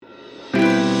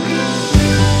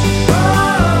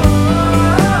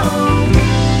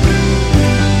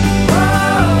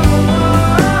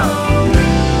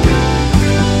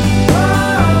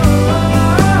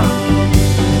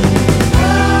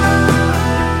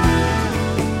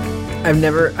I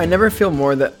never feel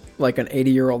more that like an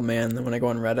 80-year-old man than when I go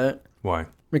on Reddit. Why?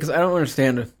 Because I don't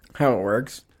understand how it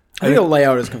works. I think the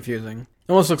layout is confusing.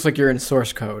 It almost looks like you're in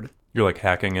source code. You're like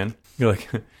hacking in. You're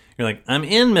like, I'm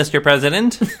in, Mr.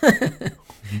 President.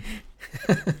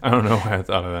 I don't know why I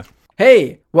thought of that.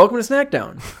 Hey, welcome to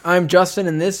Snackdown. I'm Justin,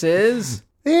 and this is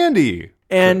Andy.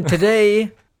 And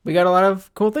today we got a lot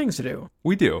of cool things to do.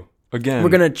 We do. Again. We're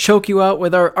gonna choke you out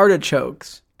with our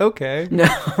artichokes. Okay. No.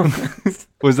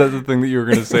 Was that the thing that you were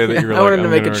going to say that you were I like, wanted to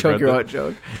make a choke you out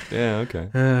joke. Yeah, okay.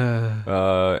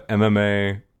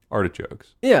 MMA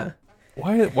artichokes. Yeah.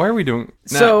 Why are we doing...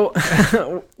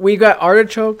 So, we got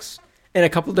artichokes in a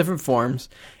couple different forms,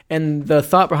 and the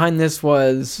thought behind this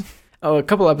was, a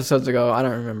couple episodes ago, I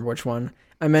don't remember which one,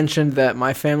 I mentioned that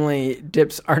my family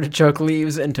dips artichoke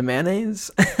leaves into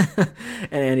mayonnaise, and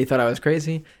Andy thought I was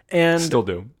crazy. And still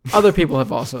do. Other people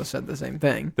have also said the same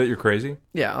thing. That you're crazy?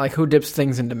 Yeah, like who dips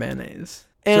things into mayonnaise?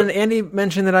 And Andy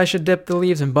mentioned that I should dip the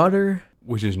leaves in butter.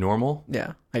 Which is normal?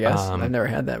 Yeah, I guess. I've never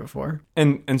had that before.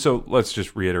 And so let's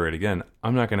just reiterate again.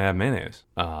 I'm not going to have mayonnaise.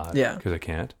 Yeah. Because I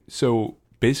can't. So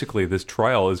basically this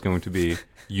trial is going to be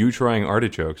you trying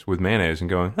artichokes with mayonnaise and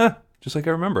going, just like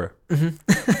I remember.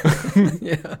 Mm-hmm.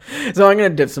 Yeah. So I'm going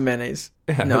to dip some mayonnaise.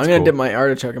 Yeah, no, I'm going to dip my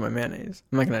artichoke in my mayonnaise.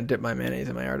 I'm not going to dip my mayonnaise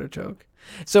in my artichoke.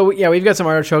 So, yeah, we've got some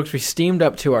artichokes. We steamed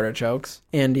up 2 artichokes.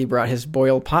 Andy brought his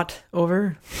boil pot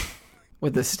over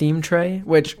with the steam tray,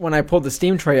 which when I pulled the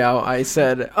steam tray out, I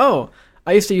said, oh,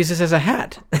 I used to use this as a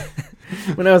hat.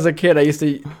 When I was a kid, I used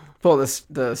to pull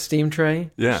the steam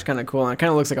tray. Yeah. Which is kind of cool. And it kind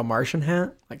of looks like a Martian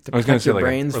hat. Like to I was going to protect say your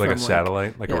brains like a from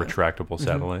satellite, like yeah. a retractable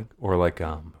satellite, or like,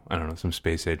 I don't know, some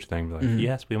space age thing. Like,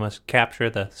 Yes, we must capture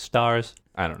the stars.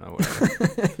 I don't know.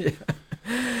 Whatever. Yeah.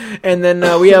 And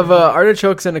then we have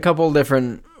artichokes in a couple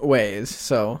different ways.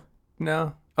 So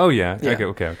No. Oh, yeah. Yeah.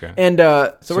 Okay. And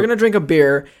so we're going to drink a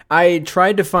beer. I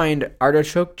tried to find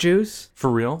artichoke juice. For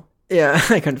real? Yeah,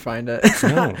 I couldn't find it.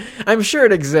 No. I'm sure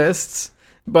it exists,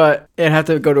 but it'd have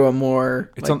to go to a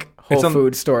more Whole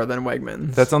Food store than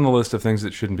Wegmans. That's on the list of things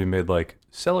that shouldn't be made, like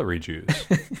celery juice.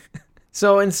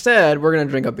 So instead, we're going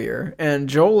to drink a beer. And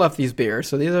Joel left these beers.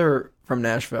 So these are from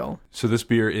Nashville. So this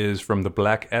beer is from the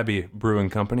Black Abbey Brewing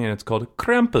Company, and it's called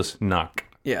Krampusnacht.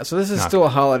 Yeah, so this is Nacht. still a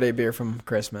holiday beer from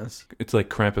Christmas. It's like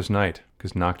Krampus night,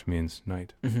 because Nacht means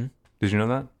night. Mm-hmm. Did you know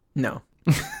that? No.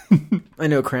 I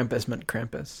know Krampus meant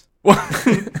Krampus.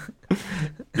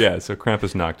 Yeah, so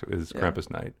Krampusnacht is Krampus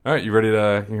night. All right, you're ready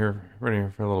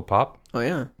for a little pop? Oh,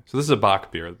 yeah. So this is a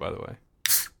Bach beer, by the way.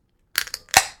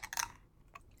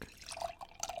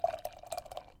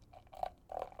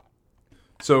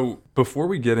 So before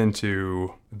we get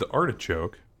into the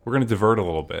artichoke, we're going to divert a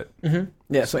little bit. Mm-hmm.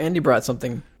 Yeah, so Andy brought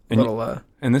something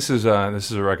And this is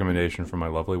a recommendation from my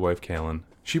lovely wife, Kaylin.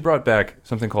 She brought back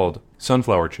something called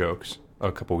sunflower chokes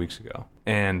a couple weeks ago.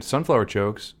 And sunflower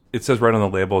chokes, it says right on the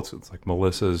label, it's like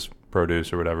Melissa's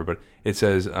produce or whatever, but it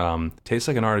says, tastes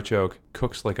like an artichoke,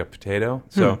 cooks like a potato.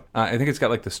 So I think it's got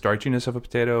like the starchiness of a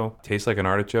potato, tastes like an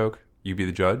artichoke. You be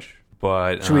the judge.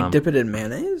 But should we dip it in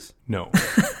mayonnaise? No.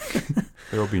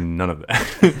 There will be none of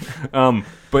that.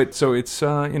 But so it's,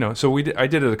 so I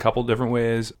did it a couple different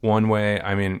ways. One way,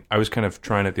 I was kind of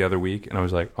trying it the other week, and I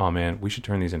was like, oh man, we should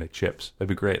turn these into chips. That'd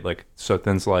be great. Like, so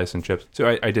thin slice and chips.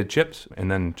 So I did chips,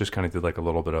 and then just kind of did like a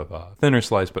little bit of thinner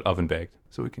slice, but oven baked.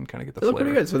 So we can kind of get the flavor. They look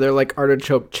pretty good. So they're like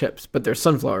artichoke chips, but they're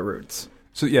sunflower roots.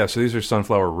 So yeah, so these are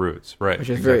sunflower roots, right? Which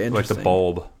is very interesting. Like the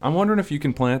bulb. I'm wondering if you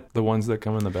can plant the ones that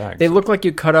come in the bag. They look like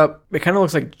you cut up. It kind of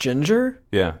looks like ginger.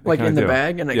 Yeah, like in the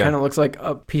bag, and it kind of looks like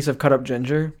a piece of cut up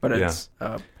ginger, but it's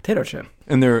a potato chip.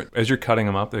 And as you're cutting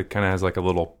them up, it kind of has like a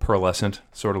little pearlescent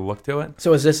sort of look to it.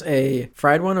 So is this a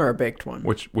fried one or a baked one?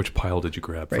 Which pile did you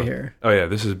grab? Right here. Oh yeah,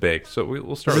 this is baked. So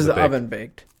we'll start with the baked. oven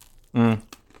baked.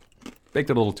 Baked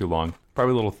it a little too long.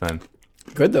 Probably a little thin.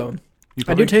 Good though.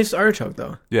 I do taste artichoke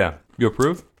though. Yeah, you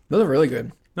approve? Those are really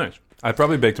good. Nice. I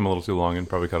probably baked them a little too long and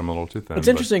probably cut them a little too thin. It's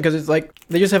interesting because it's like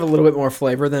they just have a little bit more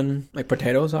flavor than like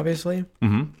potatoes, obviously.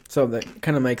 Mm-hmm. So that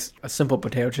kind of makes a simple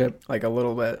potato chip like a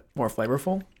little bit more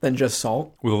flavorful than just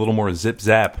salt. With a little more zip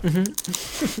zap.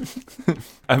 Mm-hmm.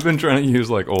 I've been trying to use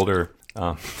like older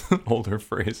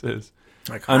phrases.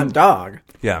 Like hot dog.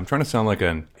 Yeah, I'm trying to sound like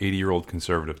an 80-year-old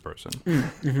conservative person.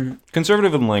 Mm-hmm.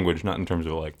 Conservative in language, not in terms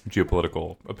of like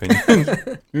geopolitical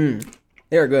opinions.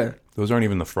 They're good. Those aren't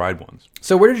even the fried ones.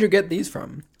 So where did you get these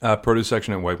from? Produce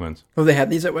section at Wegmans. Oh, they had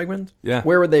these at Wegmans? Yeah.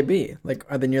 Where would they be? Like,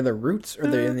 are they near the roots? Or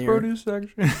are they in the produce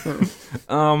section?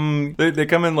 They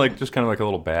come in like just kind of like a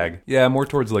little bag. Yeah, more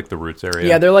towards like the roots area.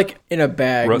 Yeah, they're like in a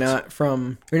bag, Roots. not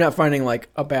from... You're not finding like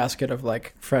a basket of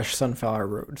like fresh sunflower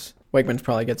roots. Wegmans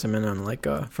probably gets them in on like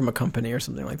from a company or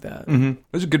something like that. Mm-hmm.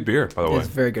 It's a good beer, by the way. It's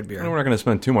very good beer. I know we're not going to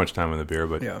spend too much time on the beer,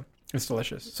 but Yeah, it's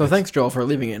delicious. So thanks, Joel, for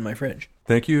leaving it in my fridge.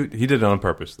 thank you. He did it on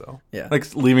purpose, though. Yeah.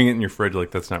 Like leaving it in your fridge,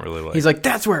 like that's not really like. He's like,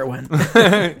 that's where it went.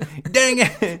 dang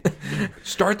it!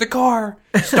 Start the car!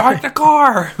 Start the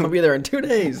car! I'll be there in 2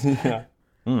 days. Yeah.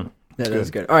 That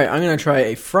is good. All right, I'm going to try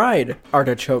a fried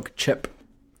artichoke chip.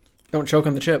 Don't choke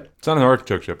on the chip. It's not an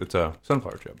artichoke chip. It's a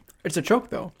sunflower chip. It's a choke,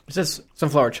 though. It says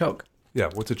sunflower choke. Yeah.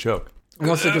 What's a choke?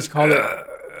 Unless they just called it...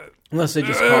 Unless they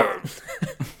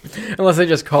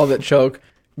just called it choke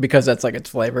because that's like its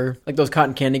flavor. Like those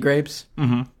cotton candy grapes.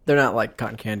 Mm-hmm. They're not like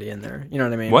cotton candy in there. You know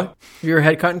what I mean? What? Have you ever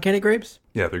had cotton candy grapes?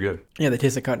 Yeah, they're good. Yeah, they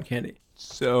taste like cotton candy.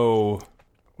 So,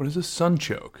 what is a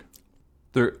sunchoke?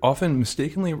 They're often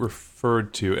mistakenly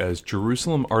referred to as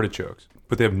Jerusalem artichokes,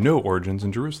 but they have no origins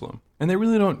in Jerusalem. And they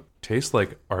really don't taste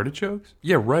like artichokes?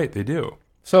 Yeah, right, they do.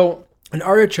 So an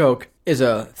artichoke is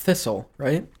a thistle,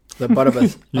 right? The butt of a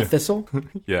thistle?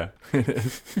 Yeah, it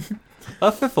is.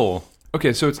 A thistle.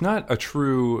 Okay, so it's not a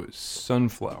true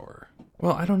sunflower.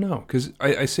 Well, I don't know, because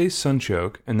I say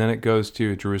sunchoke, and then it goes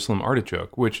to Jerusalem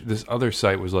artichoke, which this other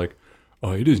site was like,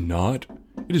 oh, it is not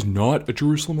a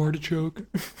Jerusalem artichoke.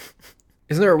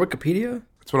 Isn't there a Wikipedia?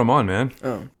 That's what I'm on, man.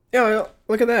 Oh. Yeah, well,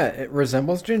 look at that. It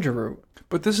resembles ginger root.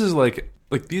 But this is like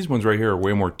these ones right here are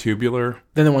way more tubular.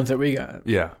 Than the ones that we got.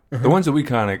 Yeah. The ones that we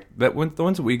the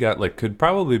ones that we got like could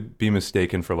probably be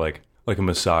mistaken for like a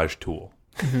massage tool.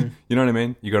 Mm-hmm. You know what I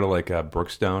mean? You go to like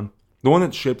Brookstone. The one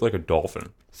that's shaped like a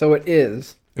dolphin. So it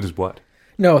is. It is what?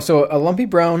 No, so a lumpy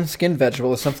brown skinned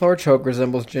vegetable, a sunflower choke,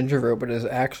 resembles ginger root, but is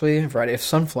actually a variety of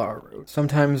sunflower root.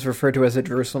 Sometimes referred to as a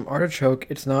Jerusalem artichoke,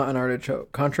 it's not an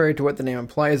artichoke. Contrary to what the name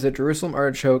implies, the Jerusalem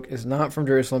artichoke is not from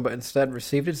Jerusalem, but instead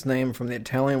received its name from the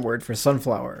Italian word for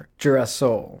sunflower,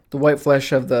 girasole. The white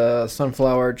flesh of the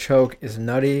sunflower choke is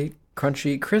nutty,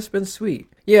 crunchy, crisp, and sweet.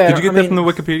 Yeah, Did you get that from the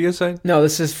Wikipedia site? No,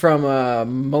 this is from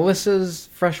Melissa's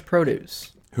Fresh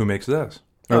Produce. Who makes this?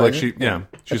 Or Oh, like is it?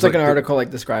 she's It's like an article like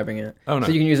describing it. Oh, no.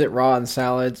 So you can use it raw in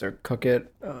salads or cook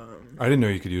it. I didn't know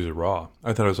you could use it raw.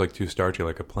 I thought it was like too starchy,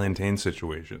 like a plantain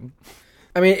situation.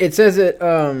 I mean, it says it.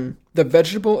 The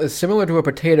vegetable is similar to a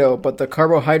potato, but the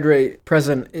carbohydrate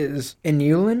present is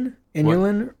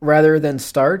inulin rather than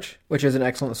starch, which is an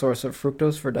excellent source of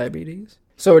fructose for diabetes.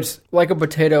 So it's like a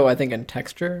potato, I think, in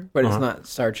texture, but it's not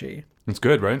starchy. It's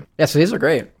good, right? Yeah, so these are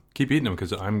great. Keep eating them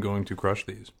because I'm going to crush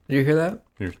these. Did you hear that?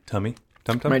 Your tummy?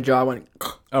 Tum-tum? My jaw went...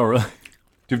 Oh, really? Do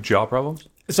you have jaw problems?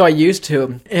 So I used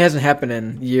to. It hasn't happened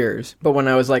in years, but when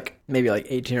I was like maybe like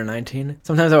 18 or 19,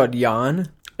 sometimes I would yawn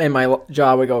and my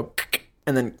jaw would go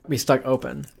and then be stuck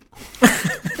open.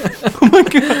 Oh my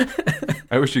god!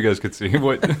 I wish you guys could see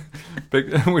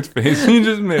which face you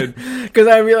just made. Because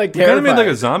I'd be like You kind of terrified. made like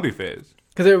a zombie face.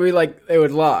 Because it would be like it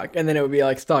would lock and then it would be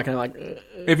like stuck and I'm like.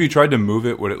 If you tried to move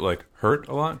it, would it like hurt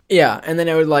a lot? Yeah, and then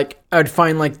it would like I would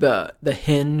find like the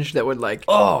hinge that would like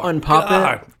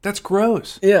unpop it. That's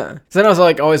gross. Yeah. So then I was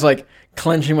like always like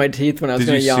clenching my teeth when I was Did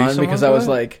going to you see yawn someone because do I was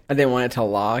that? like I didn't want it to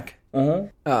lock. No,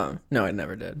 it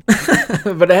never did.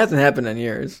 But it hasn't happened in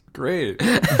years. Great.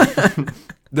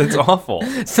 That's awful.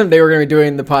 Someday we're going to be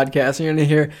doing the podcast and you're going to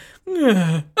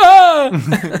hear ah!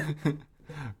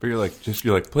 But you're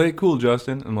like, play it cool,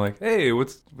 Justin. I'm like, hey,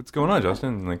 what's going on, Justin?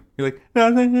 And like, you're like,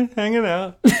 nothing, just hanging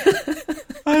out.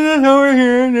 I don't know we're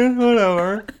here, just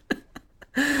whatever.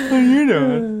 What are you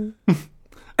doing?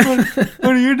 what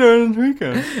are you doing this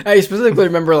weekend? I specifically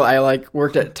remember I like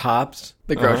worked at Tops,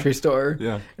 the grocery store.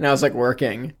 Yeah. And I was like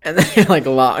working and then it like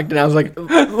locked and I was like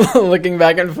looking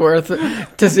back and forth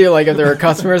to see like if there were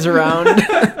customers around.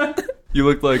 You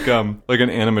looked like an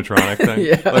animatronic thing.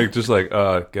 Yeah. Like just like,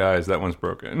 guys, that one's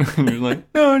broken. And you're like,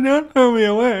 no, don't throw me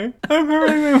away. I'm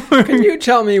perfectly fine. Can you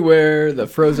tell me where the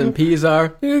frozen peas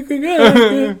are?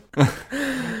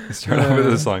 Start off with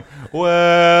this song.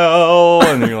 Well,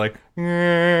 and then you're like,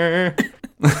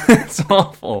 it's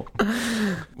awful.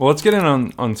 Well, let's get in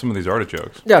on some of these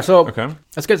artichokes. Yeah, so Okay.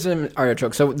 let's get some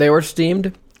artichokes. So they were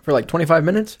steamed for like 25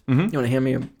 minutes. Mm-hmm. You want to hand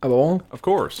me a bowl? Of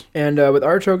course. And with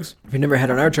artichokes, if you've never had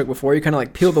an artichoke before, you kind of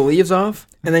like peel the leaves off,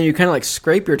 and then you kind of like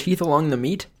scrape your teeth along the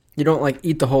meat. You don't like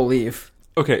eat the whole leaf.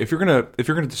 Okay, if you're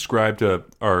gonna describe to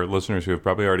our listeners who have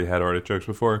probably already had artichokes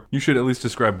before, you should at least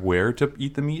describe where to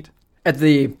eat the meat. At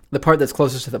the part that's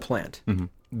closest to the plant. Mm-hmm.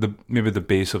 maybe the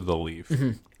base of the leaf.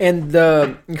 And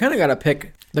you kind of got to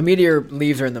pick. The meteor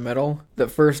leaves are in the middle. The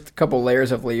first couple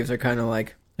layers of leaves are kind of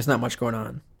like, there's not much going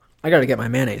on. I got to get my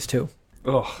mayonnaise, too.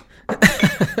 Ugh.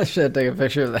 I should take a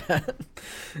picture of that.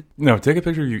 No, take a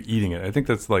picture of you eating it. I think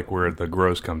that's like where the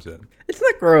gross comes in. It's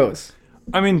not gross.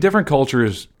 I mean, different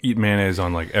cultures eat mayonnaise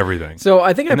on like everything. So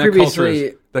I think And I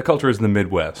previously... that culture is in the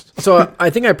Midwest. So I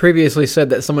think I previously said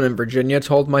that someone in Virginia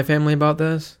told my family about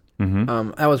this.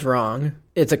 I was wrong.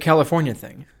 It's a California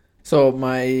thing. So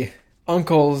my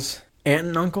uncle's aunt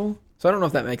and uncle. So I don't know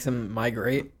if that makes him my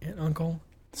great aunt and uncle.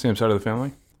 Same side of the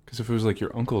family? Because if it was like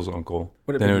your uncle's uncle,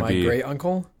 Would it then be it would my be great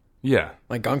uncle? Yeah.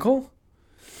 My gunkle?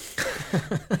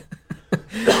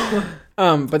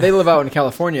 But they live out in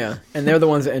California, and they're the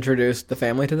ones that introduced the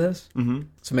family to this.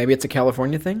 So maybe it's a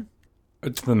California thing?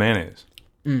 It's the mayonnaise.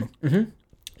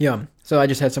 Yum. So I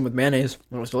just had some with mayonnaise.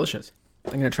 It was delicious.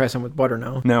 I'm going to try some with butter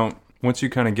now. Now, once you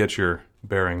kind of get your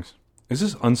bearings, is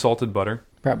this unsalted butter?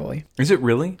 Probably. Is it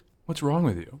really? What's wrong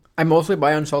with you? I mostly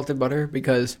buy unsalted butter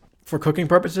because for cooking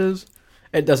purposes,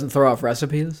 it doesn't throw off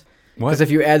recipes. What? Because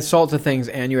if you add salt to things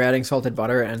and you're adding salted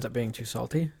butter, it ends up being too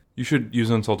salty. You should use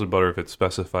unsalted butter if it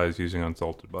specifies using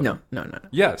unsalted butter. No.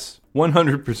 Yes,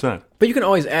 100%. But you can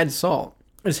always add salt.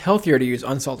 It's healthier to use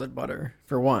unsalted butter,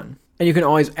 for one. And you can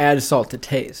always add salt to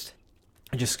taste.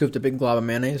 I just scooped a big glob of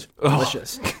mayonnaise.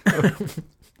 Delicious. All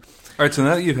right, so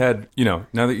now that you've had, now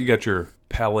that you got your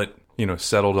palate,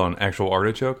 settled on actual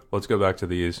artichoke, let's go back to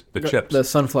the chips. The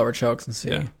sunflower chokes and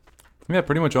see. Yeah,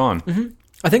 pretty much on.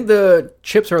 I think the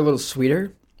chips are a little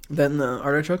sweeter than the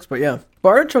artichokes, but yeah. But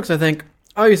artichokes, I think,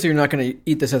 obviously you're not going to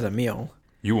eat this as a meal.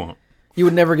 You won't. You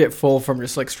would never get full from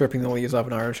just like stripping the leaves off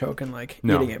an artichoke and like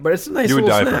eating it. But it's a nice You would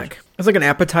little die snack. first. It's like an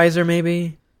appetizer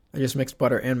maybe. I just mixed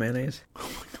butter and mayonnaise.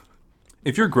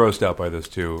 If you're grossed out by this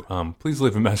too, please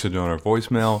leave a message on our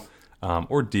voicemail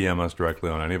or DM us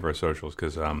directly on any of our socials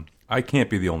because I can't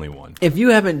be the only one. If you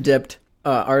haven't dipped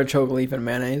artichoke leaf in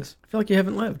mayonnaise, I feel like you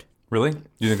haven't lived. Really?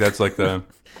 You think that's like the...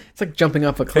 It's like jumping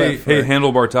off a cliff. Hey,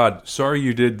 Handlebar Todd, sorry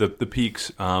you did the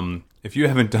peaks. If you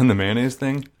haven't done the mayonnaise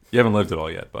thing, you haven't lived it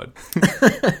all yet, bud.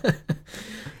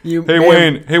 Hey,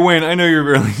 Wayne, I know you're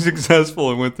really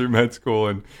successful and went through med school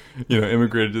and,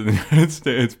 immigrated to the United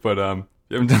States, but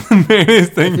you haven't done the mayonnaise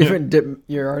thing If you yet. haven't dipped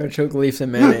your artichoke leaves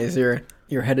in mayonnaise,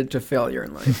 you're headed to failure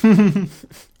in life.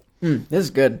 This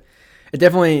is good. It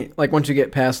definitely, like, once you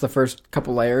get past the first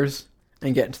couple layers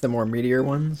and get into the more meatier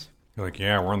ones, You're like,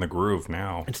 yeah, we're in the groove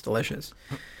now. it's delicious.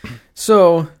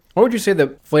 So, what would you say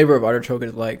the flavor of artichoke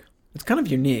is like? It's kind of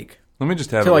unique. Let me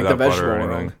just have To, it like, without the butter or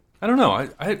vegetable anything. world. I don't know.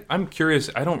 I'm curious.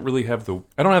 I don't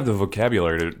have the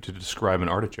vocabulary to describe an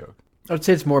artichoke. I would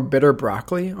say it's more bitter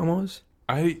broccoli, almost.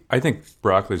 I think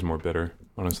broccoli's more bitter,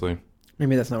 honestly.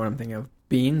 Maybe that's not what I'm thinking of.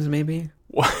 Beans, maybe?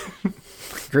 What?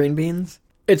 Green beans?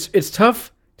 It's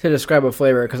tough to describe a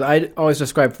flavor, because I always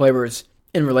describe flavors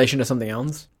in relation to something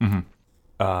else.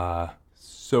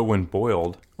 So when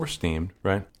boiled or steamed,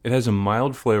 right, it has a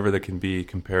mild flavor that can be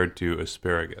compared to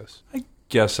asparagus. I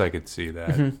guess I could see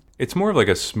that. It's more of like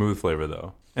a smooth flavor,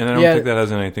 though. And I don't think that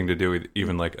has anything to do with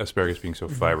even like asparagus being so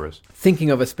fibrous.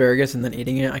 Thinking of asparagus and then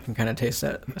eating it, I can kind of taste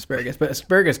that asparagus. But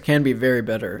asparagus can be very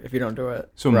bitter if you don't do it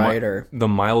right. The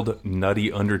mild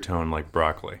nutty undertone like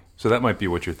broccoli. So that might be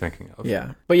what you're thinking of.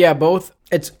 Yeah. But yeah, both,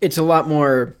 it's a lot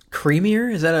more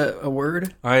creamier. Is that a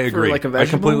word? I agree. For like a I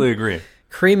vegetable? completely agree.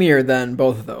 Creamier than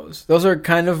both of those. Those are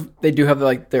kind of, they do have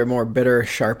like their more bitter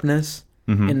sharpness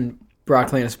in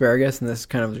broccoli and asparagus, and this is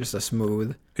kind of just a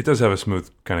smooth. It does have a smooth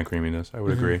kind of creaminess. I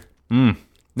would agree. Now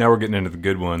we're getting into the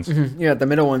good ones. Yeah, the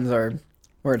middle ones are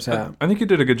where it's at. I think you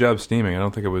did a good job steaming. I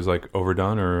don't think it was like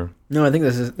overdone or... No, I think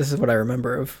this is what I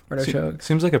remember of artichokes.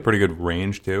 Seems like a pretty good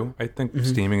range too. I think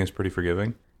steaming is pretty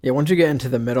forgiving. Yeah, once you get into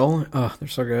the middle, oh, they're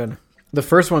so good. The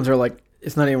first ones are like,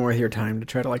 it's not even worth your time to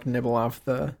try to like nibble off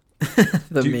the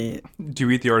meat. Do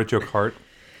you eat the artichoke heart?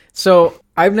 So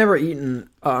I've never eaten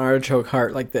an artichoke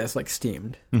heart like this, like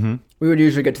steamed. We would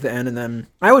usually get to the end, and then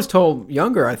I was told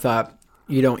younger, I thought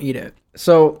you don't eat it.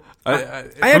 So For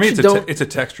actually me, don't. it's a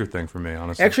texture thing for me,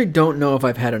 honestly. I actually don't know if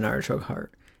I've had an artichoke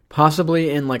heart.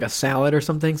 Possibly in like a salad or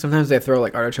something. Sometimes they throw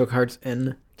like artichoke hearts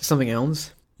in to something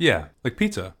else. Yeah, like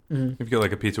pizza. If you get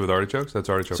like a pizza with artichokes, that's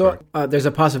artichoke So heart. there's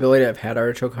a possibility I've had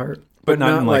artichoke heart, But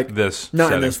not in like this Not in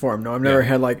setting. this form. No, I've never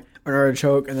had like an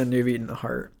artichoke and then you've eaten a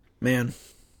heart. Man,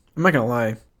 I'm not gonna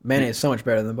lie. Mayonnaise is so much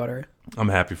better than butter. I'm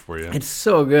happy for you. It's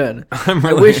so good. I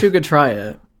I wish you could try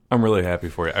it. I'm really happy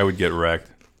for you. I would get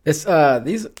wrecked. It's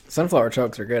these sunflower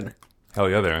chokes are good. Hell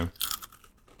yeah, they are.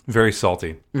 Very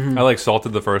salty. I like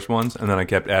salted the first ones, and then I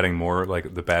kept adding more,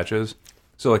 like the batches.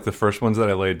 So like the first ones that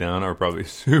I laid down are probably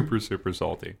super, super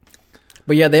salty.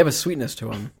 But yeah, they have a sweetness to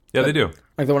them. Yeah, they do.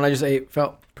 Like the one I just ate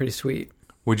felt pretty sweet.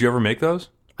 Would you ever make those?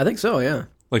 I think so, yeah.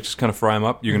 Like just kind of fry them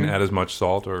up. You can add as much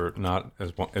salt or not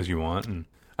as you want. And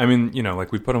I mean,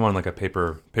 like we put them on like a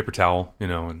paper towel,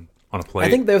 and on a plate. I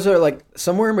think those are like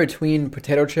somewhere in between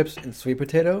potato chips and sweet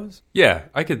potatoes. Yeah,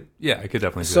 I could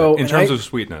definitely do So, that. In terms of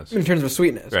sweetness. In terms of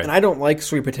sweetness. Right. And I don't like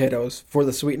sweet potatoes for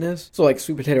the sweetness. So like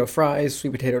sweet potato fries,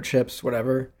 sweet potato chips,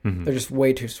 whatever. They're just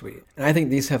way too sweet. And I think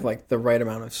these have like the right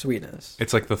amount of sweetness.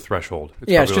 It's like the threshold. It's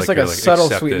Yeah, it's just like a you're, subtle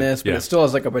accepted. sweetness, but Yeah. it still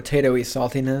has like a potatoey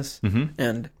saltiness.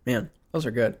 And man, those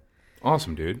are good.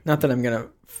 Awesome, dude. Not that I'm going to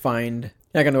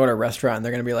not going to go to a restaurant and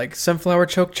they're going to be like, sunflower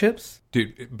choke chips?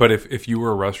 Dude, but if you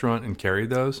were a restaurant and carried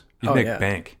those, you'd make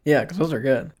bank. Yeah, because those are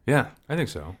good. Yeah, I think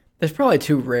so. It's probably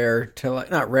too rare to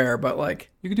like, not rare, but like,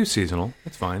 You could do seasonal.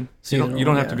 That's fine. Seasonal, you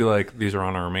don't have yeah. to be like, these are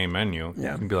on our main menu.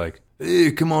 Yeah. You can be like,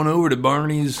 hey, come on over to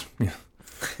Barney's.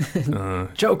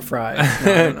 choke fries.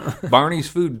 No. Barney's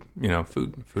food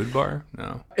bar?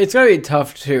 No. It's got to be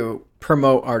tough to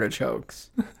promote artichokes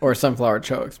or sunflower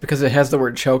chokes because it has the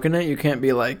word choke in it. You can't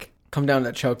be like, come down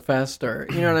to Choke Fest or,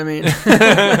 you know what I mean?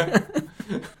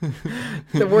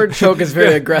 The word choke is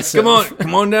very aggressive.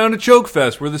 Come on down to Choke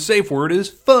Fest where the safe word is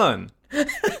fun. Is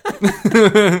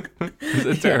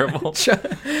it terrible?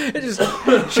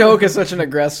 Choke is such an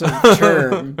aggressive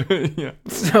term. Yeah.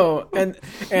 So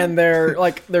and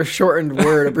their shortened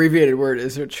word, abbreviated word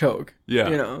is a choke.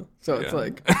 Yeah. So it's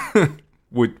like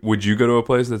Would you go to a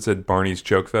place that said Barney's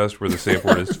Choke Fest where the safe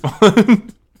word is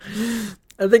fun?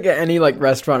 I think any like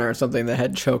restaurant or something that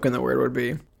had choke in the word would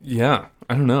be. Yeah,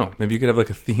 I don't know. Maybe you could have like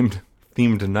a themed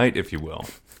night, if you will.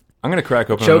 I'm gonna crack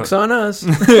open. Chokes on us.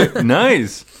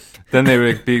 Nice. Then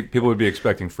people would be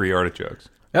expecting free artichokes.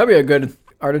 That'd be a good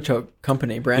artichoke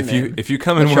company brand name. If you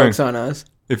come in wearing Chokes on us.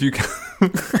 if you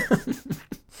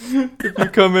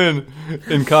come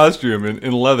in costume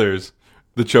in leathers,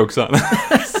 the choke's on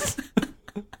us.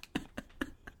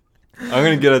 I'm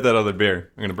gonna get at that other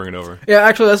beer. I'm gonna bring it over. Yeah,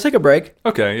 actually, let's take a break.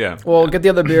 Okay, yeah. We'll get the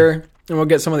other beer and we'll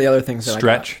get some of the other things. That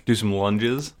Stretch, do some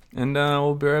lunges, and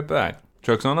we'll be right back.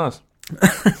 Choke's on us.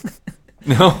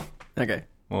 No. I got. Okay.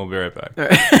 We'll be right back. All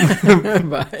right.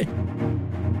 Bye.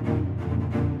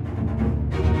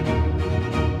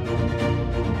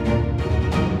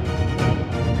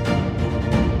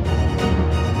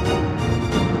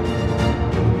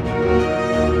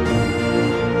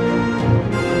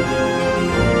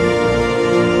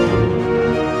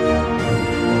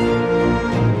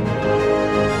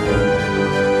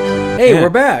 Hey, Yeah. we're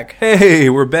back. Hey,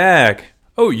 we're back.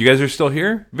 Oh, you guys are still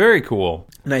here? Very cool.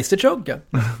 Nice to choke you.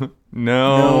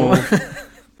 No.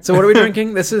 So what are we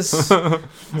drinking? This is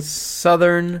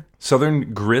Southern.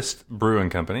 Southern Grist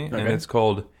Brewing Company, and Okay. it's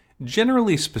called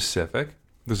Generally Specific.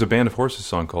 There's a Band of Horses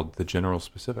song called The General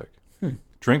Specific.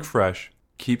 Drink fresh,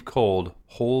 keep cold,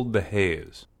 hold the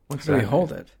haze. What's Do we that?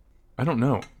 hold it? I don't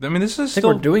know. I mean, this is I think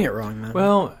still... we're doing it wrong, man.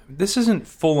 Well, this isn't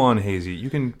full-on hazy. You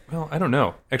can... Well, I don't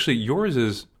know. Actually, yours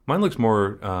is... Mine looks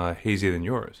more hazy than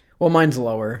yours. Well, mine's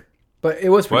lower, but it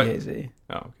was pretty What? hazy.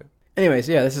 Oh, okay. Anyways,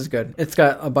 yeah, this is good. It's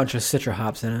got a bunch of citra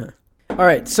hops in it. All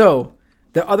right, so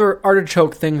the other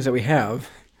artichoke things that we have,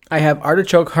 I have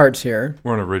artichoke hearts here.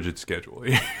 We're on a rigid schedule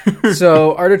here.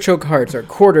 So artichoke hearts are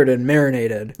quartered and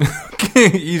marinated.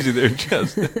 Easy there,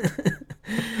 just.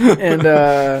 And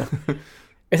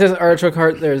it says artichoke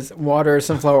heart, there's water,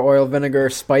 sunflower oil, vinegar,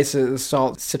 spices,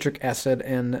 salt, citric acid,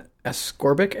 and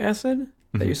ascorbic acid.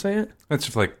 Is that you say it?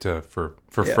 That's like for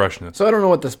Yeah. freshness. So I don't know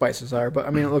what the spices are, but I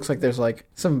mean, it looks like there's like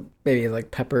some maybe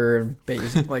like pepper and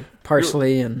basil, like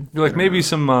parsley and You're like maybe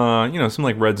some some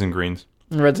like reds and greens.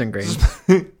 reds and greens.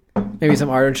 Maybe some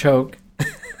artichoke.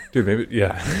 Dude, maybe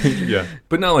yeah. Yeah.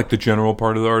 But not like the general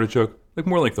part of the artichoke. Like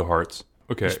more like the hearts.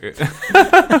 Okay.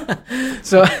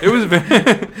 So It was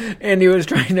very Andy was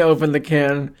trying to open the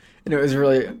can, and it was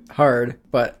really hard,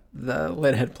 but the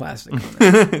lid had plastic on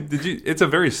it. it's a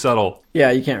very subtle,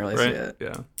 Yeah, you can't really see right? it.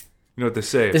 Yeah. You know what they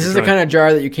say. if This you're is the trying kind of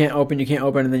jar that you can't open,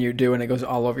 and then you do, and it goes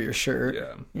all over your shirt.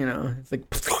 Yeah. You know, it's like...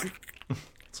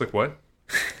 It's like what?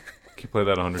 Can you play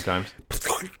that 100 times?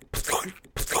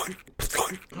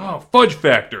 Oh, fudge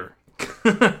factor.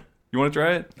 You want to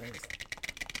try it?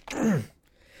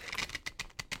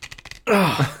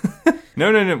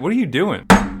 No. What are you doing? Is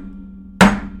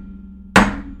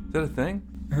that a thing?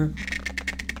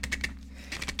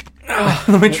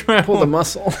 Let me try. Pull the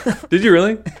muscle. Did you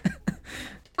really?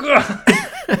 Oh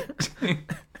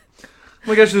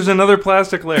my gosh, there's another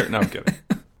plastic layer. No, I'm kidding.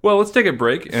 Well, let's take a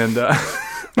break and.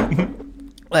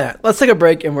 Yeah, let's take a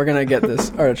break, and we're going to get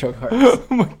this artichoke heart. Oh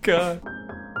my god.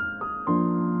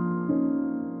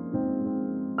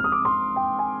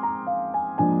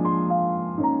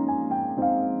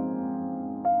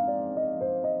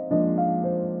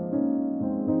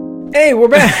 Hey, we're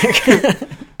back.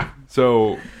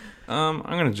 So, I'm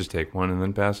gonna just take one and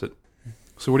then pass it.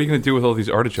 So, what are you gonna do with all these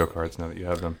artichoke hearts now that you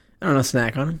have them? I don't know,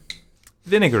 snack on them.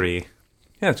 Vinegary.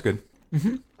 Yeah, it's good.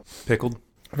 Mm-hmm. Pickled.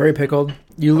 Very pickled.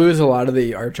 You lose a lot of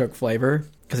the artichoke flavor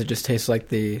because it just tastes like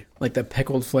the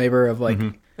pickled flavor of like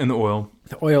And the oil.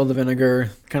 the oil, the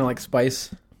vinegar, kind of like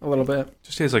spice a little bit.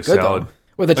 Just tastes like Good salad. though.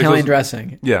 With Italian those-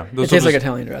 dressing. Yeah. It tastes like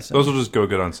Italian dressing. Those will just go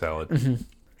good on salad.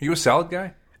 Are you a salad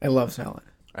guy? I love salad.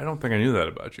 I don't think I knew that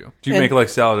about you. Do you And- make like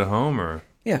salad at home or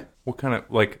Yeah. what kind of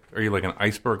like are you like an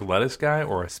iceberg lettuce guy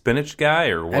or a spinach guy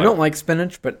or what? I don't like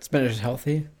spinach, but spinach is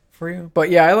healthy for you. But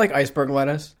yeah, I like iceberg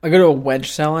lettuce. I go to a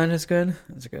wedge salad. It's good.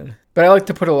 It's good. But I like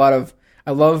to put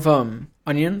I love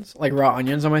onions, like raw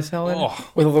onions on my salad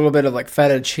Oh. with a little bit of like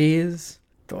feta cheese.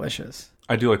 Delicious.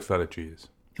 I do like feta cheese.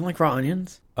 You like raw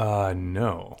onions?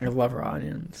 No. I love raw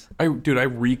onions. I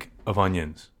reek of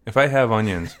onions. If I have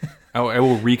onions, I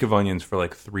will reek of onions for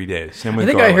like 3 days. Same with I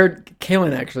think garlic. I heard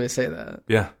Kaylin actually say that.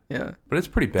 Yeah. Yeah. But it's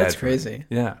pretty bad. That's for me. crazy.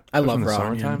 Yeah. I Especially love in the raw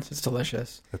summertime. onions. It's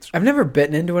delicious. That's I've never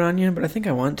bitten into an onion, but I think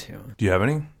I want to. Do you have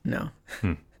any? No.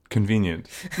 Convenient.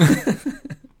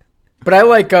 But I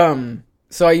like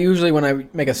so I usually when I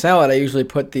make a salad, I usually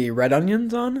put the red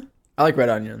onions on. I like red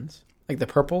onions. Like the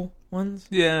purple ones.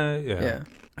 Yeah. Yeah.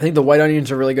 I think the white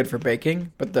onions are really good for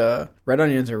baking, but the red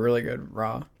onions are really good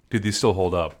raw. Dude, these still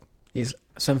hold up. These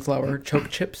sunflower choke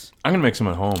chips. I'm gonna make some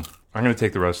at home. I'm gonna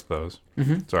take the rest of those.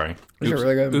 Sorry. Those are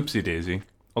really good. Oopsie daisy.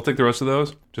 I'll take the rest of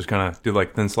those. Just kind of do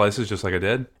like thin slices, just like I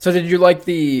did. So did you like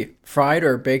the fried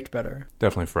or baked better?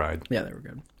 Definitely fried. Yeah, they were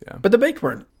good. Yeah. But the baked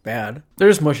weren't bad. They're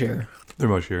just mushier. They're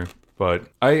mushier. But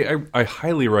I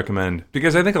highly recommend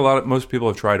because I think most people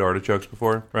have tried artichokes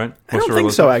before, right? I don't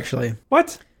think so, actually.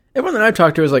 What? Everyone that I've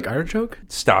talked to is like artichoke.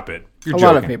 Stop it. You're A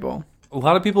joking. lot of people. A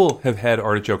lot of people have had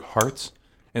artichoke hearts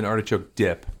and artichoke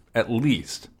dip, at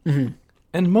least. Mm-hmm.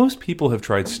 And most people have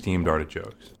tried steamed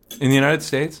artichokes. In the United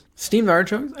States? Steamed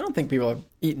artichokes? I don't think people have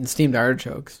eaten steamed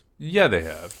artichokes. Yeah, they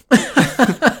have.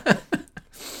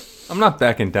 I'm not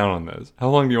backing down on this. How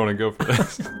long do you want to go for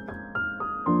this?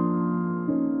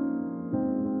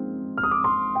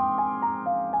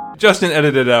 Justin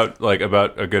edited out like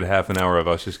about a good half an hour of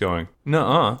us just going,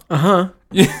 nuh-uh. Uh-huh.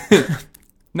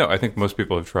 No, I think most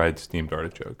people have tried steamed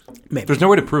artichokes. Maybe. There's no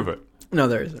way to prove it. No,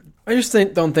 there isn't. I just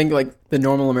don't think like the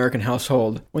normal American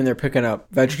household when they're picking up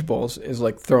vegetables is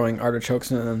like throwing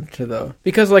artichokes in them to the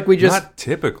because like we just Not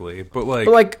typically, but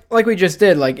like we just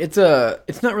did like it's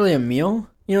not really a meal.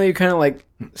 You know, you're kind of like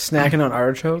snacking on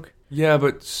artichoke. yeah,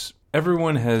 but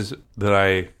everyone that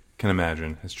I can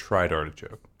imagine has tried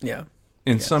artichoke Yeah,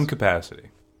 in some capacity,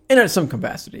 and at some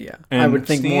capacity, yeah. I And would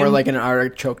think more steamed? like an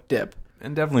artichoke dip.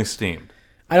 and definitely steamed.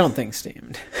 I don't think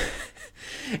steamed.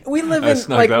 We live I in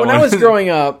snuck like that when I one. was growing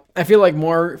up, I feel like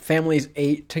more families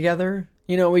ate together.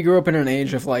 You know, we grew up in an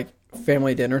age of like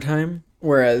family dinner time,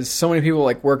 whereas so many people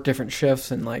like work different shifts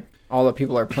and like all the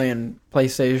people are playing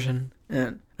PlayStation.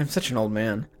 And I'm such an old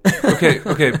man. Okay.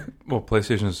 Well,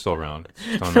 PlayStation is still around.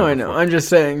 It's No, I know. I'm just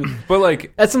saying But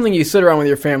like, that's something you sit around with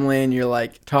your family and you're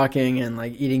like talking and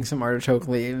like eating some artichoke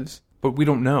leaves. but we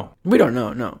don't know. We don't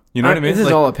know. No, You know what I mean? This is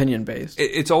Like- all opinion based.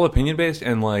 It's all opinion based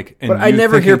and like. And But I you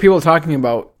never hear thinking- people talking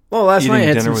about. Well, last Eating night I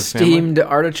had dinner some with family? steamed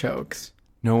artichokes.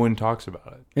 No one talks about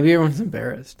it. Maybe everyone's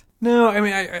embarrassed. No, I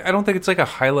mean, I don't think it's like a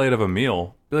highlight of a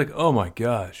meal. Be like, oh my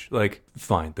gosh, like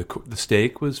fine, the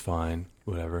steak was fine,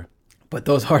 whatever. But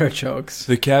those artichokes.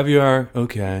 The caviar,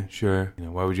 okay, sure. You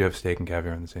know, why would you have steak and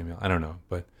caviar in the same meal? I don't know,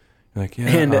 but you're like, yeah,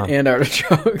 And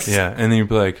artichokes. yeah, and then you'd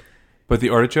be like, but the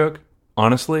artichoke,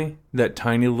 honestly, that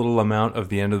tiny little amount of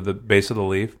the end of the base of the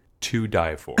leaf, to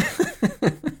die for.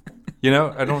 You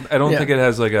know, I don't Yeah. think it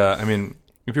has like a. I mean,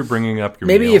 if you're bringing up your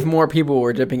Maybe meal, if more people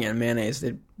were dipping it in mayonnaise,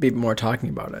 they'd be more talking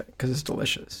about it because it's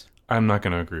delicious. I'm not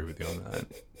going to agree with you on that.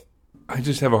 I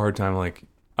just have a hard time. Like,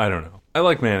 I don't know. I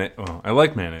like mayonnaise. Well, I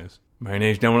like mayonnaise.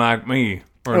 Mayonnaise don't like me.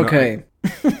 Or no- Okay.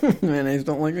 Mayonnaise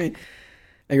don't like me.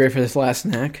 Are you ready for this last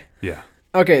snack? yeah.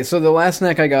 Okay, so the last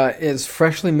snack I got is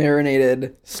freshly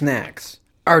marinated snacks.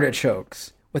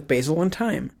 Artichokes with basil and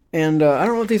thyme. And I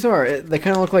don't know what these are. They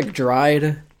kind of look like a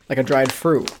dried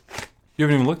fruit. You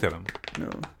haven't even looked at them. No.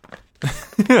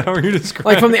 How are you describing?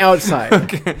 Like from the outside.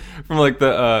 Okay. From like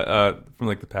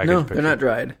the package. No, picture. they're not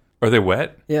dried. Are they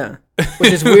wet? Yeah.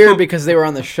 Which is weird because they were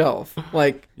on the shelf.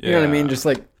 Like, you know what I mean? Yeah. Just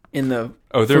like in the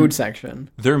Oh, they're- food section.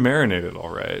 They're marinated,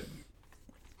 all right.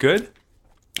 Good?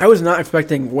 I was not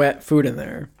expecting wet food in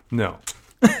there. No.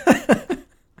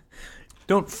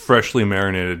 Don't freshly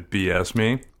marinated BS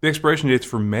me. The expiration date's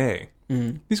for May.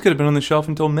 Mm-hmm. These could have been on the shelf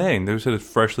until May, and they said it's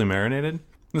freshly marinated.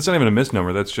 That's not even a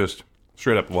misnomer. That's just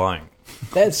straight up lying.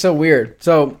 That's so weird.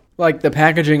 So, like, the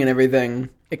packaging and everything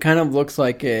It kind of looks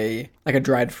like a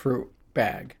dried fruit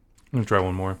bag. I'm going to try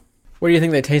one more. What do you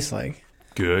think they taste like?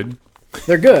 Good.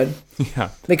 They're good. Yeah.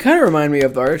 They kind of remind me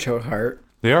of the artichoke heart.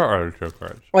 They are artichoke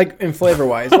hearts. Like in flavor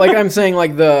wise. Like I'm saying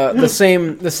like the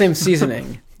same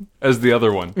seasoning. As the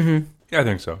other one. Mm-hmm. Yeah, I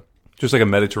think so. Just like a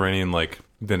Mediterranean like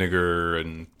vinegar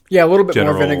and yeah, a little bit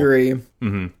general, more vinegary.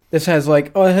 Mm-hmm. This has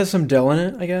like it has some dill in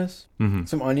it, I guess. Mm-hmm.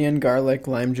 Some onion, garlic,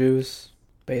 lime juice,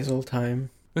 basil, thyme.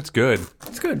 It's good.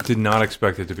 It's good. Did not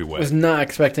expect it to be I wet. was not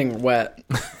expecting wet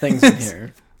things in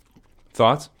here.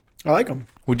 Thoughts? I like them.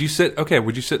 Would you sit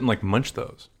and like munch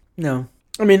those? No.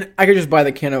 I mean, I could just buy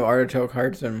the can of artichoke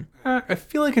hearts and... I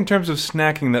feel like in terms of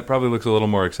snacking, that probably looks a little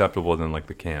more acceptable than like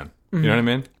the can. You know what I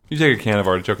mean? You take a can of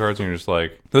artichoke hearts and you're just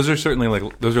like, those are certainly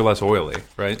like, those are less oily,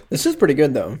 right? This is pretty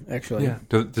good though, actually. Yeah.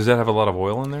 Does that have a lot of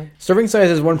oil in there? Serving size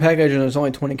is one package and there's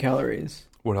only 20 calories.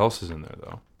 What else is in there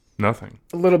though? Nothing.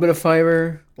 A little bit of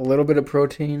fiber, a little bit of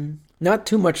protein, not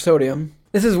too much sodium.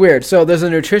 This is weird. So there's a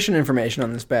nutrition information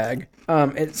on this bag.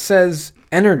 It says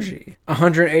energy,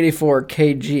 184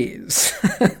 kgs.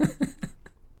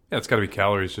 Yeah, it's got to be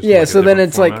calories. Just Yeah, like so then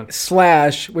it's format. like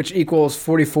slash, which equals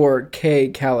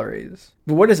 44k calories.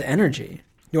 But what is energy?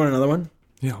 You want another one?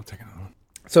 Yeah, I'll take another one.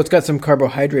 So it's got some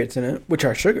carbohydrates in it, which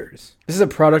are sugars. This is a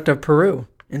product of Peru.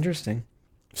 Interesting.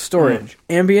 Storage.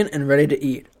 Ambient and ready to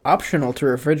eat. Optional to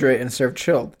refrigerate and serve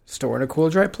chilled. Store in a cool,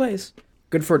 dry place.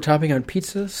 Good for topping on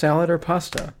pizza, salad, or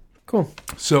pasta. Cool.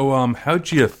 So,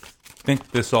 how'd you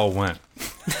think this all went?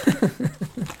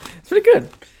 It's pretty good.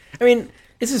 I mean,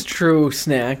 this is true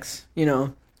snacks, you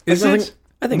know. Is Like it? nothing-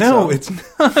 I think no, so. it's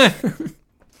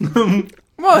not.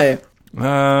 Why?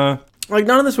 uh, Like,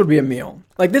 none of this would be a meal.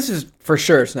 Like, this is for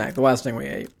sure a snack, the last thing we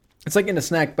ate. It's like in a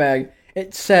snack bag.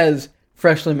 It says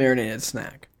freshly marinated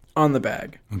snack on the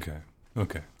bag.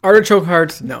 okay. Artichoke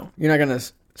hearts, no. You're not going to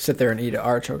sit there and eat an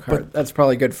artichoke heart. That's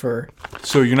probably good for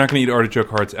So you're not going to eat artichoke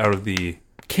hearts out of the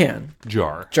can,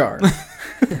 jar. jar.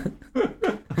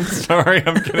 Sorry,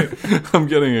 I'm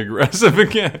getting aggressive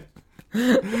again. I'm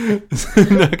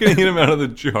not going to eat them out of the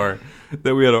jar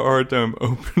that we had a hard time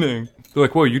opening. They're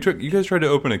like, whoa, you guys tried to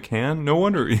open a can? No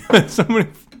wonder you had so many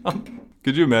problems.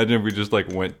 Could you imagine if we just like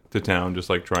went to town just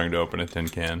like trying to open a tin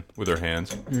can with our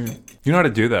hands? You know how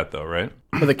to do that though, right?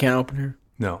 With a can opener.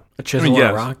 No. A chisel or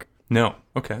yes. a rock. No.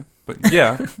 Okay. But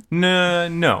yeah.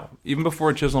 No. Even before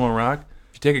a chisel and a rock,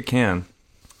 if you take a can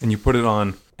and you put it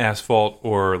on asphalt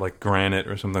or like granite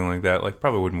or something like that, like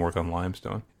probably wouldn't work on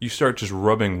limestone. You start just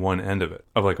rubbing one end of it,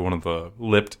 of like one of the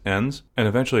lipped ends, and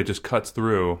eventually it just cuts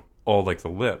through all like the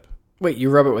lip. Wait, you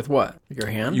rub it with what? Like your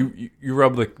hand? You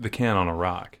rub the can on a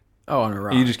rock. Oh, on a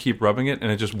rock. And you just keep rubbing it,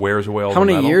 and it just wears away all How the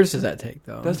many metal. years does that take,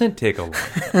 though? Doesn't take a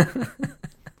lot.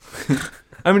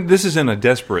 I mean, this is in a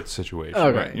desperate situation,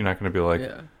 Okay. right? You're not going to be like,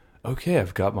 Yeah. okay,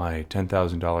 I've got my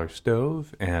 $10,000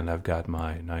 stove, and I've got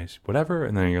my nice whatever,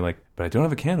 and then you're like, but I don't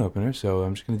have a can opener, so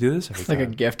I'm just going to do this every It's like a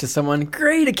time. gift to someone.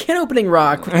 Great, a can opening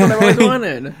rock. What I've always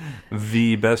wanted.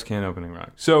 The best can opening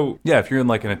rock. So, yeah, if you're in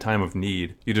like in a time of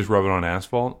need, you just rub it on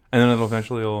asphalt, and then it'll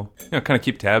eventually kind of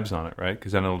keep tabs on it, right?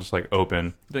 Because then it'll just like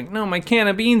open. Like, no, my can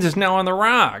of beans is now on the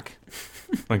rock.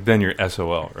 Like then you're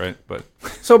SOL, right? But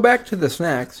So back to the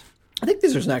snacks. I think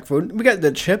these are snack food. We got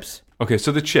the chips. okay,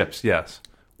 so the chips, yes.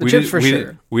 The chips for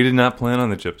sure. We did not plan on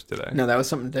the chips today. No, that was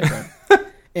something different.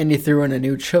 Andy threw in a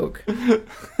new choke.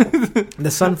 The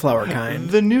sunflower kind.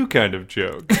 The new kind of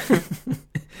joke.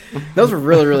 Those were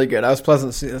really, really good. I was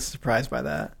pleasantly surprised by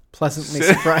that. Pleasantly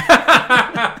surprised.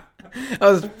 I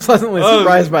was pleasantly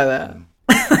surprised by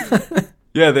that.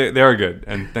 Yeah, they are good.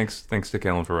 And thanks to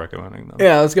Kellen for recommending them.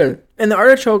 Yeah, that's good. And the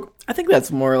artichoke, I think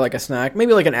that's more like a snack.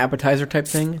 Maybe like an appetizer type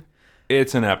thing.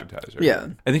 It's an appetizer. Yeah.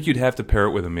 I think you'd have to pair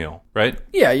it with a meal, right?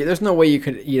 Yeah, there's no way you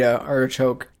could eat an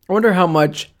artichoke. I wonder how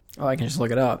much... Oh, I can just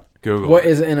look it up. Google What it.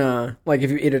 is in a... Like,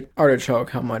 if you eat an artichoke,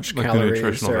 how much Like the calories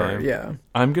nutritional are... value? Yeah.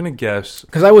 I'm going to guess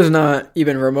Because I was not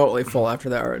even remotely full after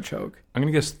that artichoke.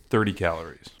 30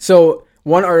 calories. So,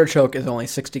 one artichoke is only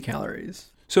 60 calories.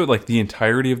 So like the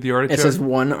entirety of the artichoke? It says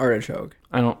one artichoke.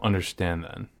 I don't understand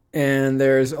then. And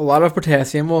there's a lot of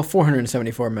potassium. Well,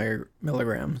 474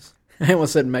 milligrams. I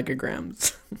almost said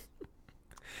megagrams.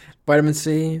 Vitamin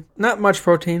C. Not much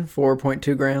protein.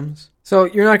 4.2 grams. So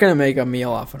you're not going to make a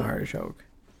meal off an artichoke.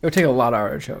 It would take a lot of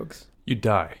artichokes. You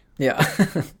die. Yeah.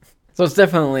 So it's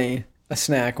definitely a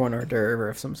snack, one hors d'oeuvre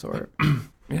of some sort.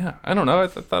 Yeah, I don't know. I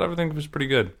thought everything was pretty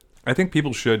good. I think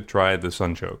people should try the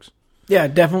sunchokes. Yeah,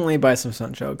 definitely buy some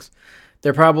sunchokes.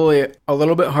 They're probably a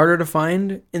little bit harder to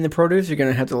find in the produce. You're going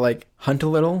to have to like hunt a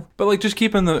little. But like just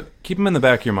keep them in the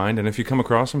back of your mind, and if you come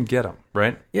across them, get them,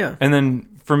 right? Yeah. And then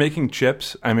for making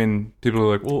chips, I mean, people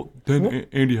are like, well, then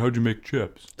Andy, how'd you make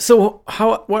chips? So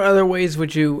what other ways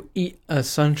would you eat a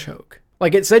sunchoke?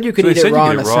 Like it said you could So they eat it said you raw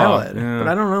could in a eat raw, salad, yeah. but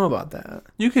I don't know about that.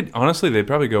 You could, honestly, they'd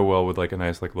probably go well with like a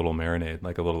nice like little marinade,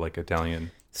 like a little like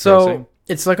Italian So dressing.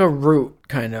 it's like a root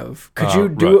kind of. Could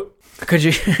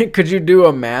you do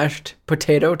a mashed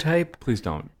potato type? Please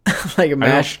don't. Like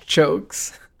mashed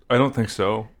chokes? I don't think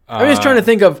so. I'm just trying to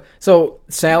think of, so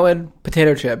salad,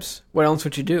 potato chips. What else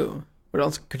would you do? What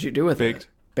else could you do with Baked. it?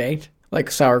 Baked? Like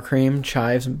sour cream,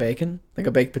 chives, and bacon? Like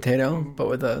a baked potato, but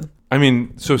with a... I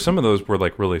mean, so some of those were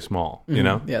like really small, you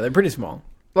know? Yeah, they're pretty small.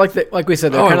 Like we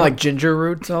said, they're Oh, kind of I like ginger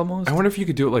roots almost. I wonder if you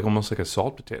could do it like almost like a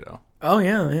salt potato. Oh,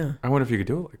 yeah. I wonder if you could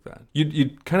do it like that.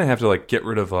 You'd kind of have to like get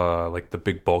rid of like the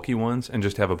big bulky ones and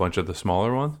just have a bunch of the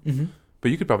smaller ones. Mm-hmm.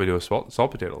 But you could probably do a salt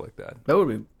potato like that. That would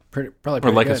be probably Or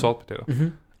pretty like good. a salt potato. Mm-hmm.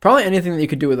 Probably anything that you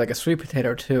could do with like a sweet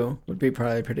potato too would be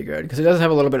probably pretty good because it does have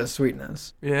a little bit of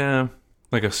sweetness. Yeah.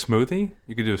 Like a smoothie?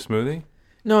 You could do a smoothie?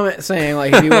 No, I'm saying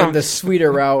like if you went the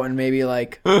sweeter route and maybe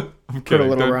like I'm put a kidding.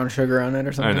 little Don't- brown sugar on it or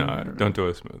I something. know. Don't do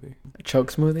a smoothie. A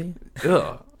choke smoothie.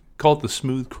 Ugh. Call it the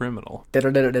smooth criminal.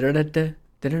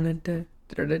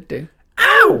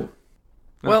 Ow!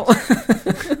 Well,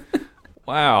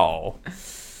 Wow.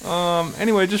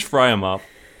 Anyway, just fry them up.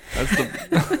 That's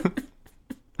the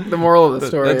the moral of the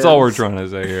story. that's all we're is- trying to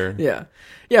say here.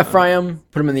 Yeah, fry them,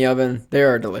 put them in the oven. They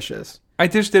are delicious. I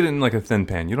just did it in like a thin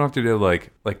pan. You don't have to do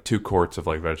like 2 quarts of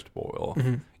like vegetable oil.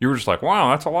 Mm-hmm. You were just like,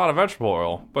 wow, that's a lot of vegetable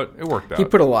oil, but it worked out. He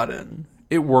put a lot in.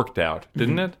 It worked out,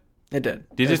 didn't it? It did.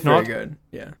 Did It's it not? Very good.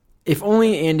 Yeah. If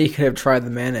only Andy could have tried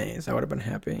the mayonnaise, I would have been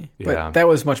happy. But Yeah. that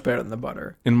was much better than the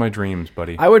butter. In my dreams,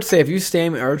 buddy. I would say if you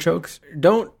steam artichokes,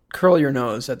 don't curl your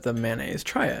nose at the mayonnaise.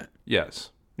 Try it. Yes.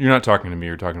 You're not talking to me.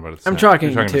 You're talking about a snack. I'm talking,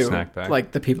 You're talking to snack bag.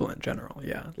 like the people in general.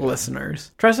 Yeah,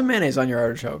 listeners. Try some mayonnaise on your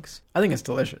artichokes. I think it's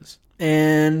delicious.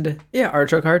 And yeah,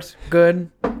 artichoke hearts, good.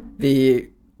 The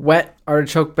wet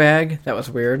artichoke bag, that was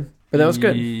weird, but that was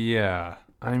good. Yeah.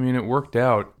 I mean, it worked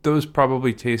out. Those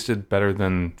probably tasted better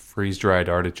than freeze-dried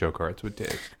artichoke hearts would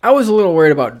taste. I was a little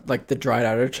worried about like the dried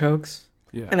artichokes.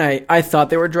 Yeah. And I thought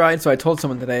they were dried, so I told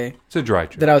someone today It's a dry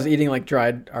trick. that I was eating like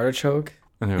dried artichoke.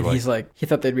 And they're And like, he's like, he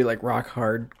thought they'd be like rock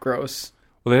hard, gross.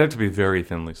 well, they'd have to be very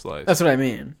thinly sliced. That's what I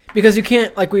mean. Because you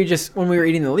can't, like when we were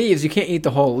eating the leaves, you can't eat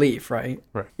the whole leaf, right?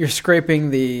 Right. You're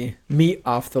scraping the meat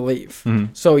off the leaf.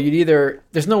 Mhm. So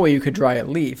there's no way you could dry a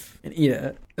leaf and eat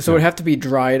it. So it would have to be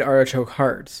dried artichoke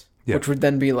hearts, Yeah. which would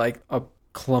then be like a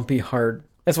clumpy, hard.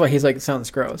 That's why he's like, it sounds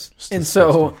gross. It's And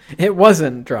so it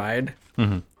wasn't dried.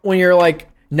 Mm-hmm. When you're like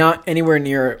not anywhere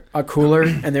near a cooler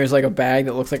and there's like a bag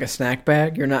that looks like a snack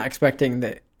bag, you're not expecting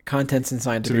the contents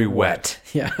inside to be wet.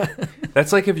 Yeah.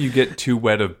 That's like if you get too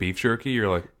wet of beef jerky, you're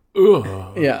like,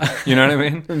 ugh. Yeah. You know what I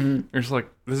mean? Mm-hmm. You're just like,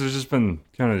 this has just been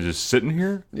kind of just sitting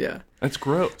here? Yeah. That's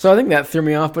gross. So I think that threw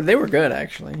me off, but they were good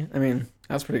actually. I mean,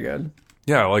 that was pretty good.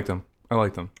 Yeah, I like them.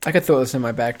 I could throw this in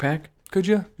my backpack. Could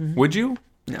you? Mm-hmm. Would you?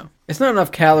 No. It's not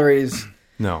enough calories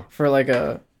No. for like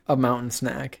a mountain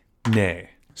snack. Nay.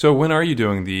 So when are you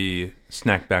doing the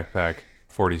snack backpack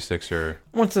 46er?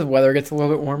 Once the weather gets a little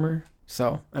bit warmer.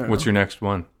 So, I don't know. What's your next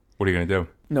one? What are you going to do?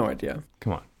 No idea.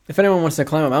 Come on. If anyone wants to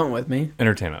climb a mountain with me,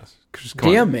 Entertain us. Just come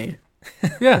DM on. me.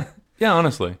 Yeah. Yeah,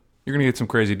 honestly. You're going to get some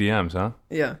crazy DMs, huh?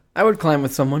 Yeah. I would climb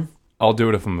with someone, I'll do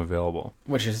it if I'm available.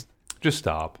 which is Just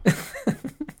stop.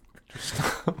 Just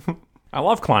stop. I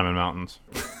love climbing mountains.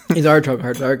 these artichoke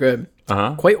hearts are good.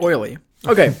 Uh-huh. Quite oily.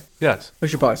 Okay. Yes. We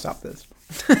should probably stop this.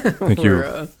 Thank you.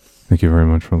 We're, Thank you very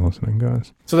much for listening,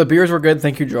 guys. so the beers were good.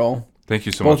 Thank you, Joel. Thank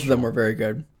you so Both much. of them were very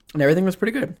good. And everything was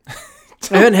pretty good.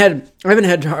 I haven't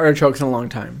had artichokes in a long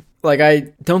time. Like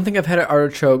I don't think I've had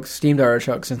an steamed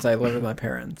artichoke since I lived with my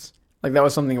parents. Like that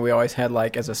was something we always had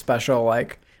like as a special,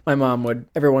 like my mom would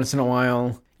every once in a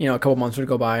while, a couple months would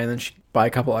go by and then she'd buy a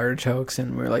couple artichokes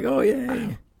and we were like, oh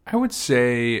yay. I would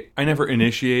say I never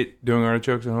initiate doing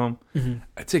artichokes at home. Mm-hmm.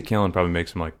 I'd say Kellen probably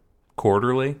makes them like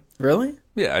quarterly. Really?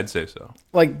 Yeah, I'd say so.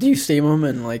 Like do you steam them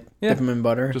and like Yeah. dip them in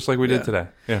butter? Just like we did today.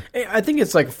 Yeah. I think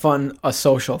it's like a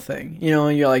social thing.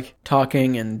 You're like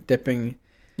talking and dipping.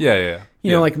 Yeah.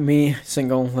 You know, like me,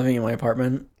 single, living in my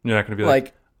apartment. You're not going to be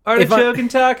like, Like if I- artichoke and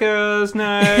tacos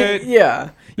night. yeah.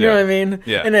 You know Yeah. what I mean?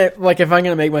 Yeah. And if I'm going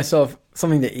to make myself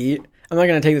something to eat, I'm not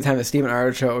going to take the time to steam an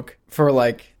artichoke for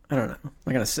like, I don't know. I'm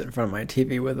not going to sit in front of my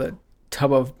TV with a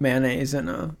tub of mayonnaise and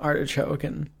a artichoke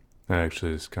and That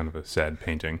actually is kind of a sad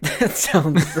painting. that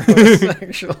sounds gross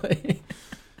actually.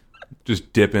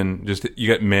 Just dipping, you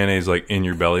got mayonnaise like in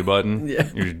your belly button. Yeah.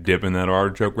 You're just dipping that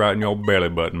artichoke right in your belly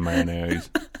button mayonnaise.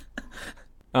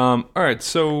 All right,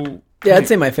 so Yeah, I'd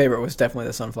say my favorite was definitely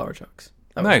the sunflower chokes.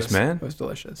 That was Nice, man. It was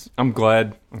delicious. I'm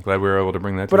glad we were able to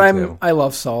bring that to But the table. I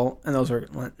love salt, and those were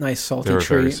nice salty They were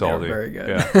treat. very salty. They were very good.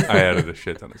 Yeah, I added a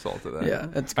shit ton of salt to that. Yeah,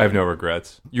 it's good. I have no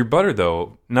regrets. Your butter,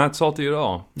 though, not salty at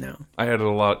all. No. I added a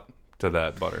lot to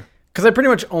that butter. Because I pretty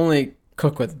much only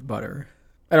cook with butter.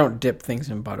 I don't dip things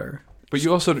in butter. But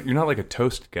you're not like a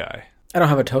toast guy. I don't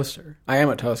have a toaster. I am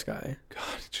a toast guy. God,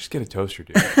 just get a toaster,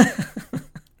 dude. Are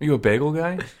you a bagel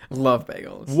guy? Love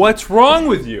bagels. What's wrong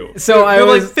with you? So they're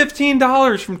like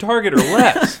 $15 from Target or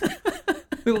less.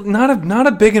 Not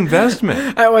a big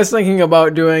investment. I was thinking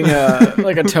about doing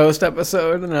like a toast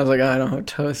episode, and I was like, I don't have a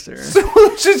toaster. So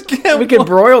let's just get We could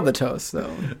broil the toast,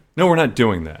 though. No, we're not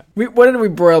doing that. What did we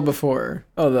broil before?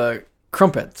 Oh, the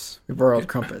crumpets. We broiled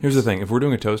crumpets. Here's the thing. If we're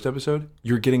doing a toast episode,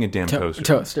 you're getting a damn toaster.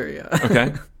 Toaster, yeah.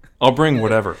 Okay? I'll bring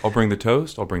whatever. I'll bring the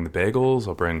toast. I'll bring the bagels.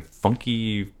 I'll bring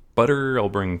funky butter. I'll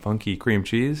bring funky cream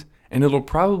cheese. And it'll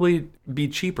probably be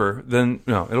cheaper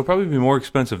it'll probably be more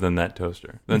expensive than that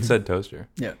toaster, than said toaster.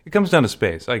 Yeah. It comes down to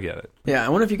space. I get it. Yeah, I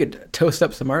wonder if you could toast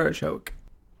up some artichoke.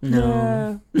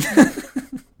 No.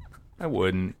 I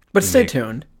wouldn't. But stay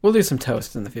tuned. We'll do some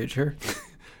toast in the future.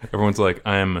 Everyone's like,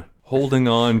 I'm holding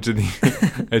on to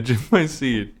the edge of my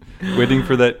seat, waiting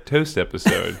for that toast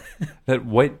episode, that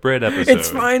white bread episode. It's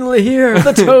finally here,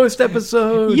 the toast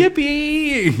episode.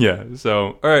 Yippee! Yeah,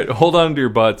 so, all right, hold on to your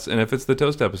butts, and if it's the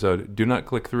toast episode, do not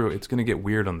click through. It's going to get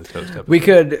weird on the toast episode. We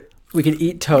could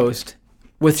eat toast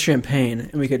with champagne,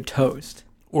 and we could toast.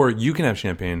 Or you can have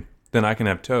champagne, then I can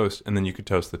have toast, and then you could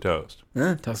toast the toast.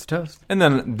 Toast to toast. And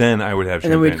then I would have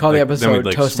champagne. And then we'd call the episode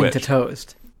we'd, Toasting switch. to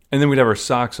Toast. And then we'd have our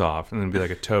socks off, and then it'd be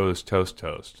like a toast. Toast,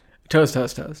 toast,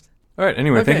 toast. All right,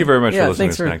 anyway, thank you very much for listening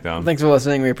to SmackDown. Thanks for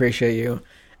listening. We appreciate you.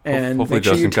 And Hopefully make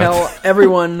sure you Justin tell got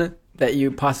everyone that you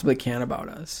possibly can about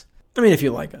us. I mean, if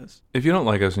you like us. If you don't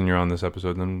like us and you're on this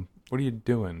episode, then what are you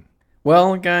doing?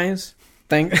 Well, guys,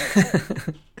 thanks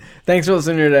for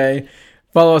listening today.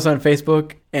 Follow us on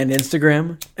Facebook and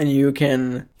Instagram, and you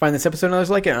can find this episode and others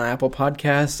like it on Apple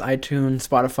Podcasts, iTunes,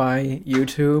 Spotify,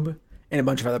 YouTube, and a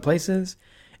bunch of other places.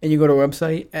 And you go to our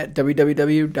website at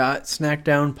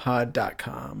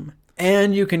www.snackdownpod.com.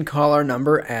 And you can call our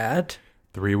number at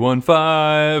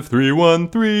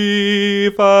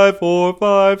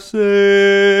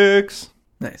 315-313-5456.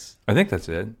 Nice. I think that's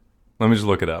it. Let me just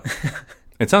look it up.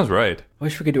 It sounds right. I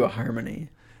wish we could do a harmony.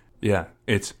 Yeah,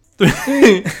 it's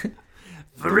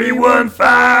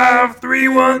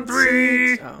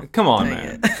 315-313. Oh, Come on,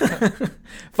 dang man.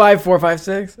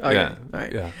 5456? Okay. Yeah. All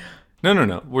right. Yeah.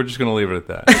 No. We're just going to leave it at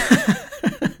that.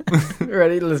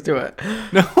 Ready? Let's do it.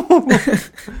 No.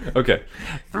 Okay.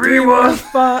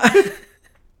 315.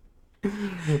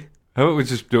 How about we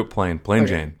just do it plain? Plain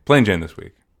Okay. Jane. Plain Jane this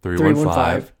week.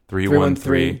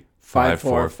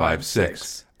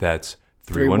 315-313-5456. That's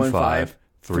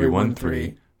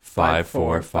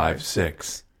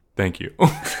 315-313-5456. Thank you. All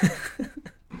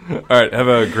right. Have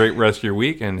a great rest of your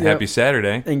week and happy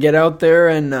Saturday. And get out there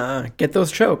and get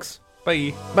those chokes.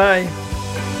 Bye. Bye.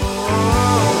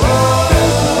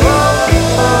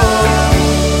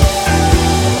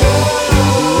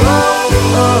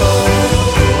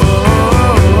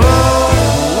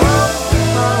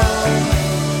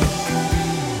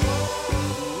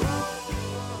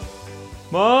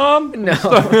 Mom? No.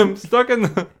 I'm stuck in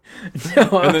the... No, I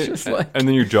And was then, just like... and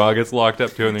then your jaw gets locked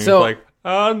up too, and then So, you're just like,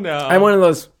 oh no. I'm one of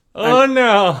those... Oh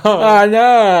no. Oh,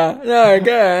 no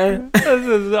again. This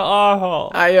is awful.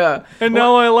 And And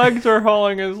now my legs are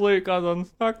falling asleep because I'm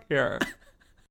stuck here.